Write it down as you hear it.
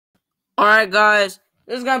Alright, guys.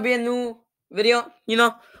 This is gonna be a new video.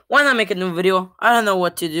 Why not make a new video? I don't know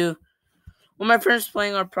what to do. When my friends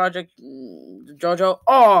playing our project, JoJo.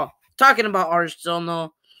 Oh, talking about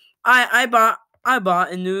Arsenal. I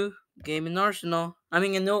bought a new game in Arsenal. I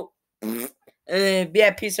mean, a new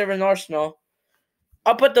VIP server in Arsenal.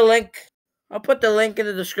 I'll put the link. I'll put the link in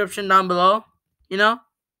the description down below. You know.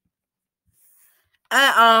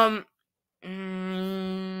 And,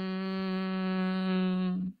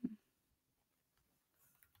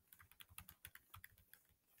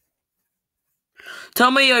 tell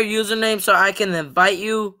me your username so I can invite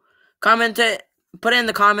you. Comment it. Put it in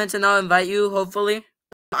the comments and I'll invite you. Hopefully,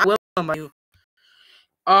 I will invite you.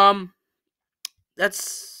 Um,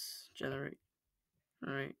 let's generate.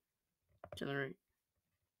 All right, generate.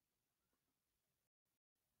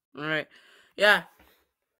 All right, yeah.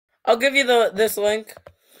 I'll give you this link.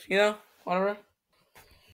 Whatever.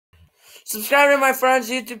 Subscribe to my friend's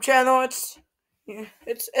YouTube channel.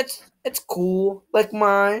 It's cool like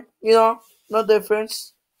mine. No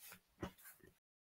difference.